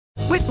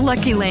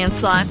Lucky Land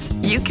Slots,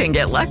 you can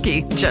get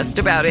lucky just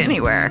about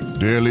anywhere.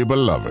 Dearly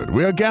beloved,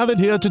 we are gathered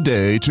here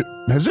today to...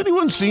 Has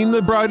anyone seen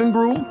the bride and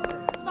groom?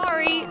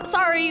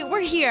 Sorry, we're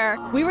here.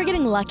 We were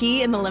getting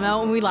lucky in the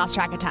limo and we lost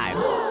track of time.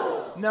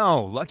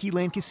 No, Lucky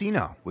Land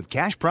Casino, with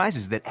cash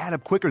prizes that add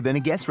up quicker than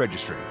a guest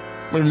registry.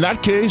 In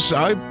that case,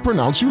 I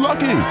pronounce you lucky.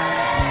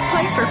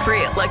 Play for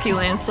free at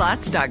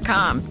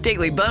LuckyLandSlots.com.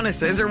 Daily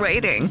bonuses are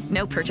waiting.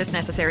 No purchase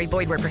necessary.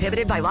 Void where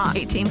prohibited by law.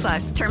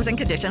 18+. Terms and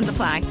conditions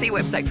apply. See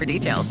website for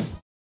details.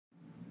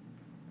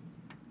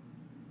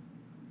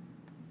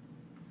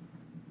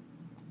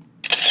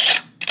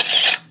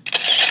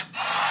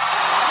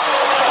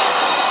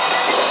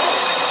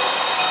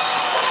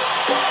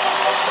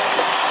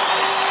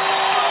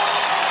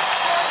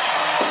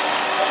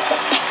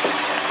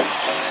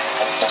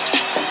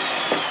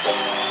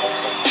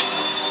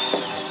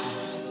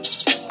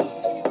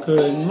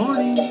 Good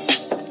morning.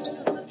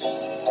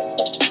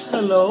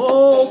 Hello.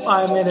 Oh,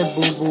 I'm in a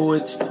boo-boo.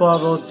 It's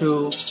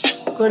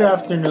 12:02. Good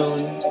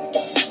afternoon.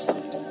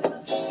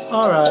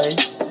 Alright.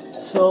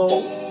 So,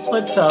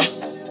 what's up?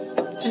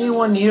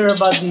 Anyone hear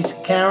about these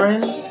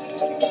Karen?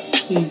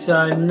 These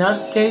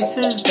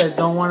nutcases that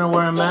don't want to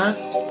wear a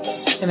mask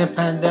in a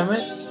pandemic?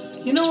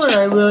 You know what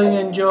I really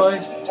enjoy?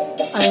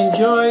 I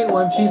enjoy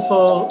when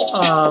people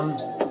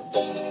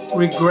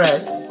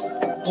regret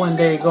when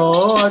they go,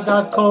 oh, I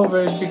got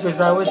COVID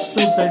because I was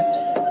stupid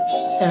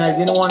and I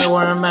didn't want to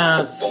wear a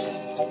mask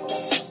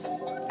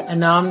and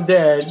now I'm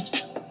dead.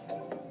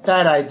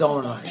 That I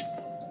don't like,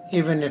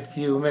 even if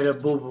you made a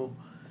boo-boo.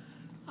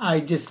 I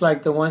just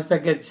like the ones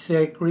that get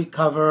sick,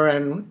 recover,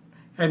 and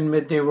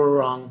admit they were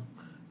wrong.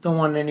 Don't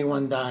want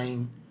anyone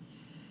dying.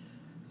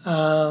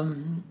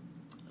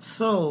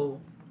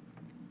 So,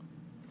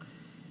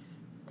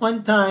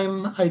 one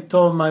time I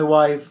told my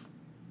wife,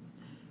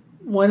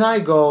 when I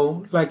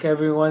go, like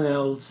everyone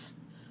else,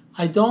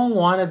 I don't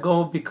want to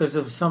go because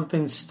of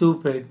something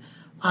stupid.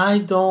 I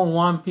don't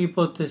want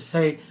people to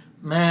say,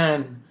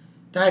 man,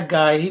 that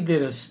guy, he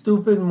did a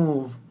stupid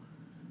move.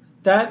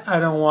 That I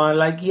don't want.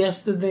 Like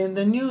yesterday in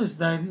the news,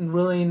 that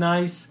really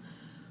nice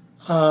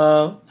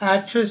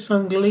actress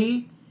from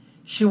Glee,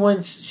 she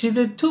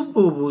did two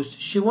boo-boos.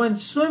 She went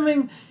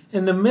swimming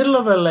in the middle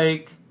of a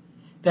lake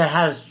that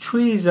has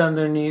trees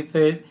underneath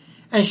it,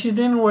 and she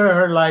didn't wear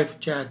her life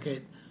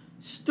jacket.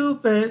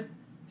 Stupid,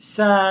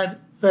 sad,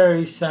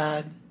 very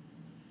sad.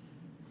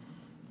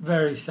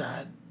 Very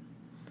sad.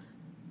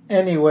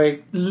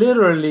 Anyway,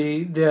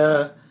 literally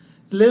the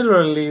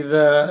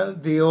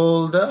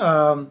old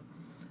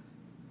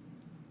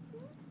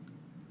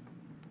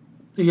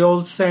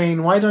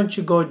saying, why don't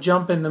you go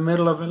jump in the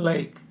middle of a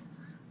lake?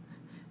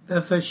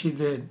 That's what she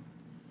did.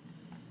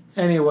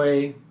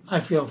 Anyway,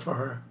 I feel for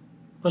her.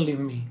 Believe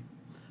me.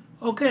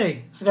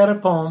 Okay, I got a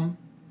poem.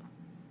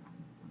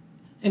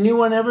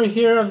 Anyone ever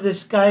hear of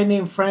this guy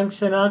named Frank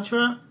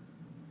Sinatra?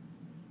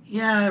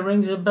 Yeah, it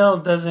rings a bell,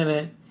 doesn't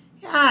it?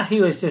 Yeah,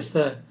 he was just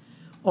a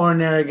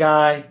ordinary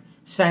guy,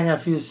 sang a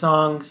few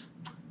songs.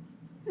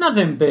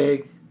 Nothing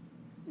big.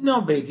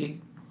 No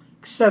biggie.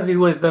 Except he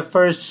was the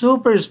first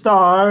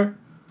superstar.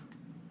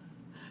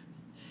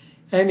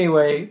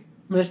 Anyway,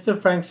 Mr.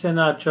 Frank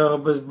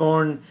Sinatra was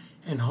born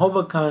in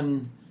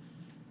Hoboken,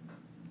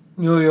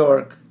 New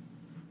York.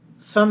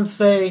 Some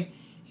say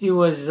he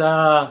was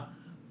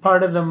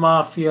part of the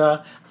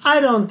mafia. I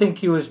don't think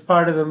he was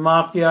part of the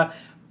mafia,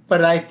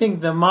 but I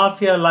think the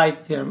mafia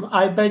liked him.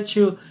 I bet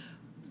you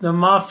the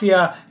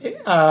mafia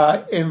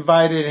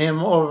invited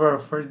him over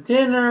for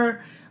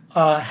dinner,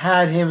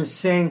 had him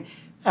sing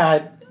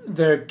at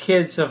their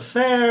kids'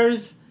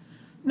 affairs.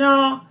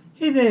 No,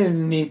 he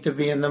didn't need to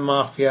be in the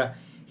mafia.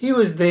 He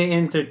was the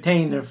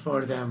entertainer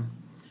for them.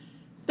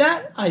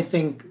 That, I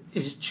think,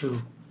 is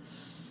true.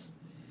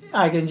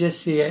 I can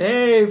just see it.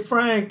 Hey,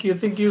 Frank, you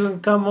think you can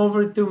come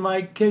over to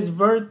my kid's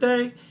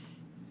birthday?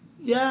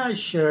 Yeah,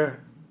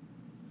 sure.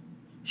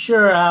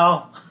 Sure,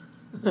 Al.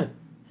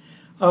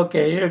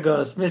 Okay, here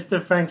goes.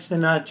 Mr. Frank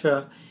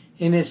Sinatra,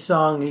 in his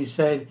song, he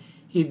said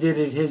he did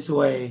it his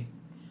way.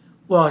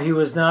 Well, he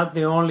was not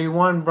the only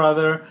one,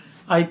 brother.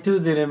 I too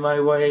did it my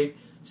way.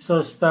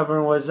 So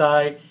stubborn was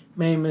I,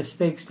 made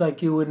mistakes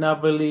like you would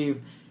not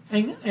believe.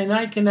 And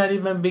I cannot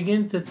even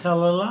begin to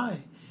tell a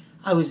lie.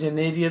 I was an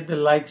idiot, the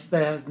likes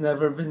that has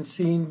never been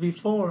seen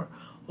before.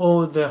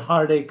 Oh, the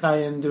heartache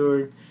I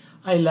endured.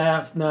 I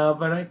laugh now,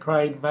 but I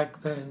cried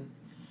back then.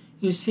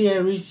 You see, I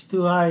reached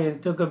too high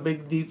and took a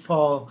big deep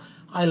fall.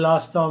 I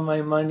lost all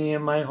my money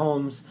and my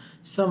homes,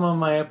 some of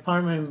my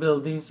apartment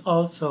buildings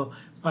also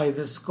by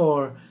the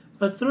score.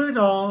 But through it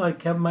all, I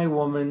kept my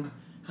woman,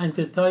 and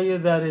to tell you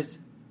that it's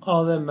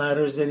all that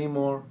matters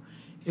anymore.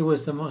 It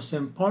was the most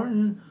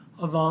important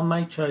of all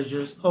my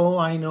treasures. Oh,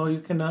 I know you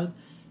cannot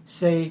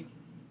say,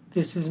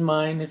 this is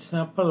mine, it's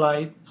not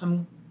polite.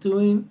 I'm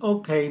doing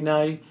okay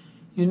now.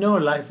 You know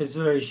life is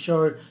very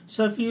short,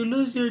 so if you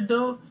lose your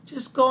dough,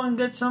 just go and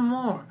get some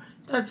more.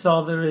 That's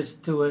all there is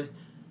to it.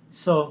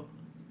 So,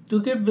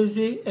 do get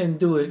busy and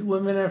do it.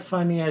 Women are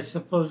funny, I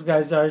suppose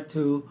guys are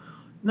too.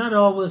 Not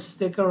all will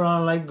stick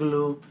around like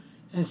glue.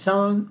 And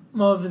some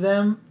of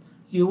them,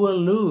 you will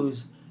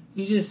lose.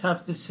 You just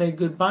have to say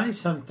goodbye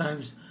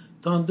sometimes.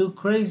 Don't do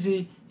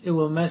crazy. It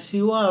will mess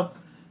you up.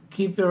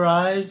 Keep your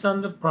eyes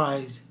on the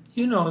prize.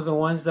 You know, the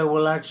ones that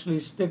will actually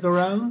stick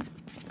around.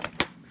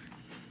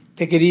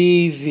 Take it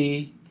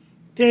easy.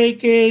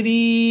 Take it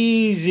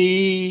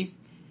easy.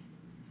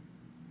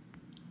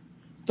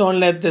 Don't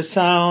let the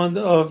sound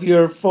of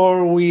your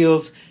 4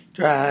 wheels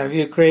drive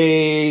you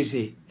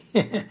crazy.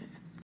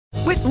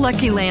 With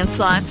Lucky Land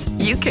Slots,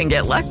 you can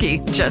get lucky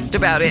just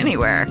about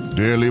anywhere.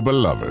 Dearly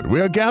beloved,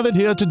 we are gathered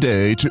here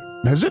today to...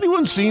 Has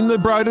anyone seen the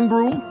bride and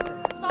groom?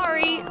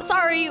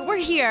 Sorry, we're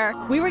here.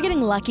 We were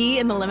getting lucky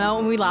in the limo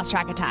and we lost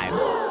track of time.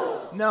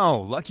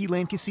 No, Lucky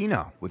Land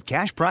Casino, with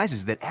cash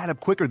prizes that add up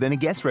quicker than a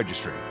guest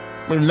registry.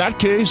 In that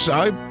case,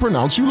 I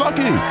pronounce you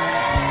lucky.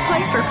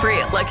 Play for free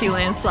at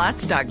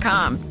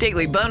LuckyLandSlots.com.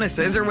 Daily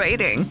bonuses are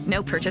waiting.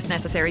 No purchase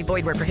necessary.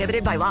 Void where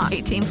prohibited by law.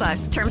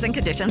 18+. Terms and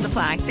conditions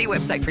apply. See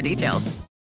website for details.